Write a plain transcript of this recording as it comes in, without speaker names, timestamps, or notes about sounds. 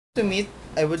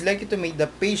I would like you to meet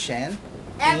the patient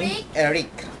named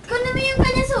Eric. Kunin mo yung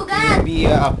kanyang He sugat. will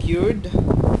be cured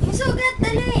Yung sugat,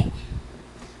 dali.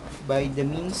 by the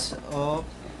means of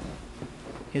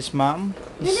his mom,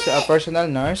 his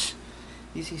personal nurse.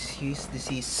 This is his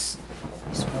disease,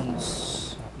 his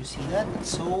wounds. You see that?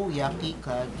 It's so yucky,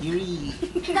 kadiri.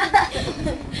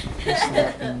 He's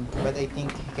laughing, but I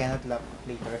think he cannot laugh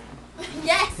later.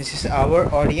 Yes. This is our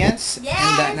audience Yes.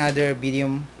 and another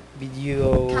video what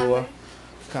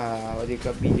do you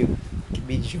call video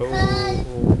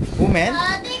woman.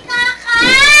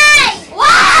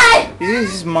 Why? This is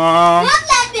his mom. Don't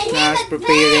let me hit Now the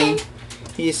preparing thing.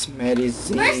 his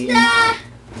medicine. Where's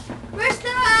the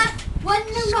one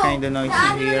It's remote? kind of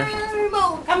noisy here.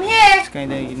 Remote. Come here. It's kind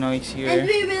of noisy And here.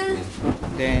 we will.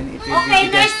 Then it will Okay,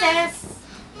 be nurses.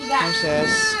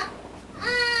 nurses.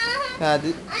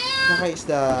 Saka is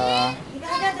the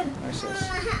nurses.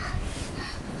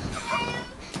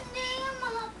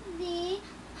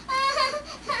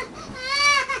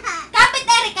 Kapit,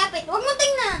 Eric, kapit. Huwag mo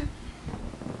tingnan.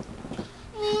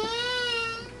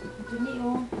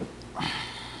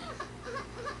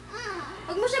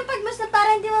 Huwag mo siyang pagmasdan para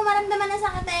hindi mo maramdaman ang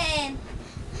sakitin.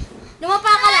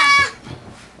 Lumapa ka lang.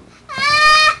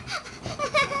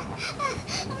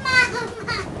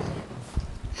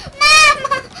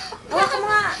 Hawa ka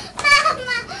mga.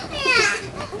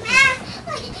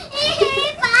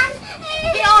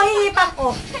 Hihipan ko.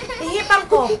 Hihipan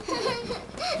ko.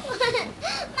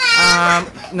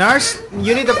 Nurse,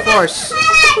 you need a force.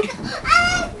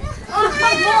 Oh,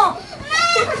 pag mo.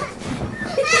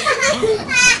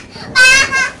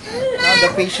 Now the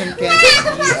patient can be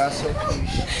so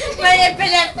huge. May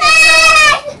epileptic.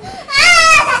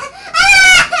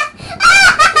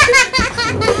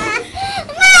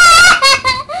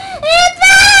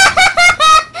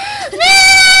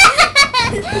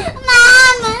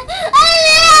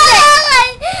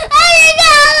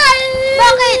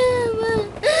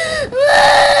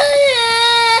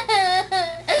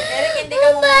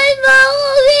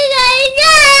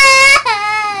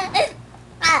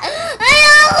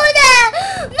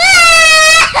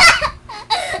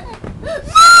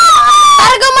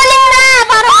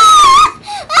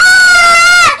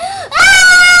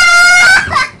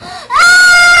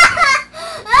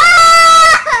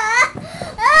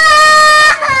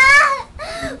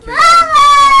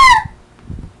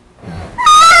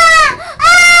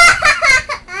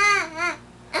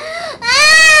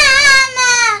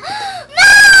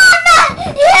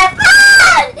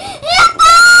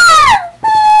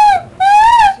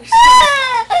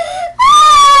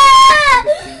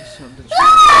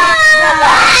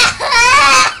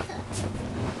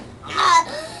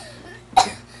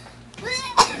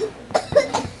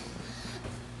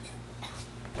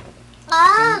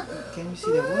 Can you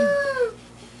see the wound?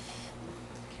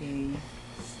 Okay.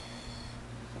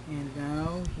 And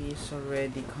now he's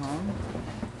already calm.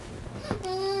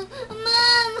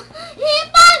 Mom!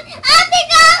 Hipan! Ate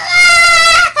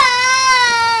Kakay!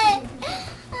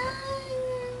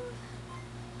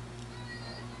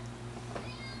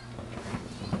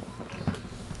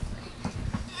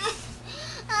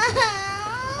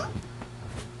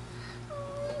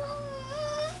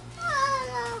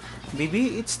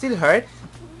 Baby, it still hurt?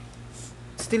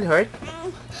 It still hurt?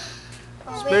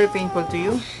 It's very painful to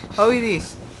you? How it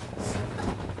is?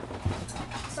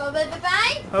 So, baby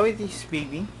bye? How it is,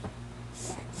 baby?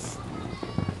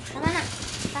 Tama na.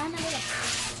 Tama na ulit.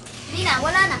 Hindi na,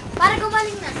 wala na. Para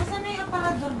gumaling na. Saan na yung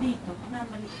aparador dito?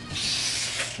 Namali.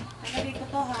 Namali ko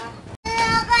to ha.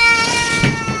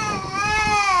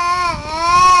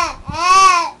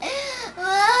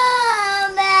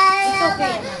 It's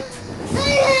okay.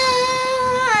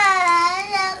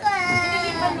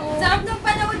 Sarap ng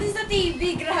panahon din sa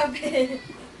TV. Grabe.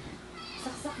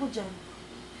 Saksak mo dyan.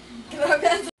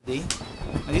 Grabe.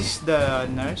 This is the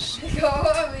nurse. Go.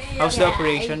 How's the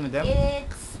operation, madam?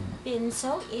 It's been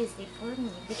so easy for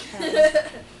me because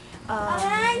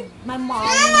my mom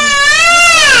used to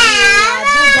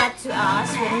do that to us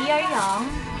when we are young.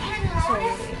 So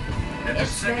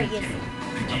it's very easy.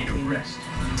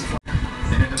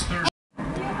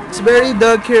 It's very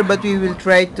dark here, but we will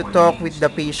try to talk with the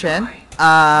patient.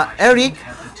 Eric,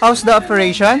 how's the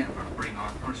operation?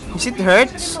 Is it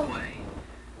hurts?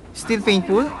 Still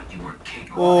painful?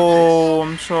 Oh,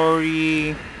 I'm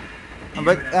sorry.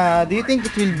 But do you think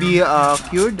it will be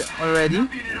cured already?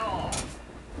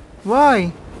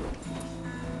 Why?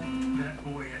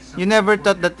 You never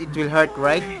thought that it will hurt,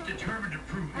 right?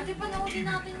 Ate, panoodin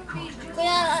natin yung video.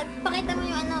 Kuya, pakita mo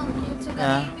yung ano, yung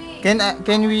sugat.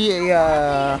 Can we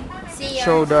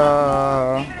show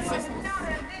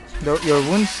your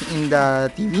wounds in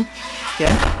the TV?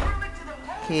 Can?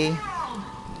 Okay.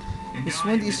 His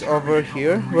wound is over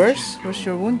here. Where's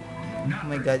your wound? Oh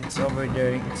my god, it's over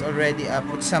there. It's already up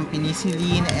with some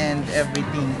penicillin and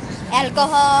everything.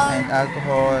 Alcohol. And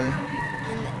alcohol.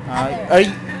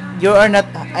 Other. You are not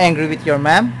angry with your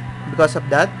ma'am because of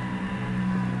that?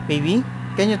 Baby,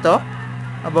 can you talk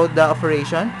about the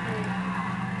operation?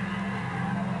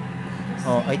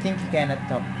 Oh, I think he cannot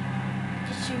talk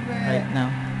She will right now.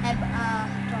 have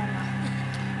trauma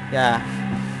Yeah.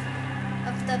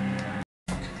 of the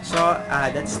So,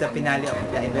 that's the finale of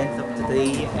the event of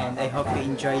today, and I hope you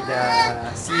enjoyed the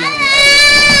scene and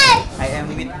everything. I am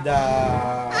with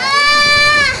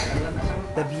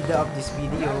the bida of this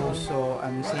video, so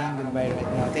I'm saying goodbye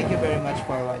right now. Thank you very much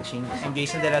for watching. I'm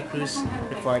Jason De La Cruz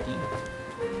reporting.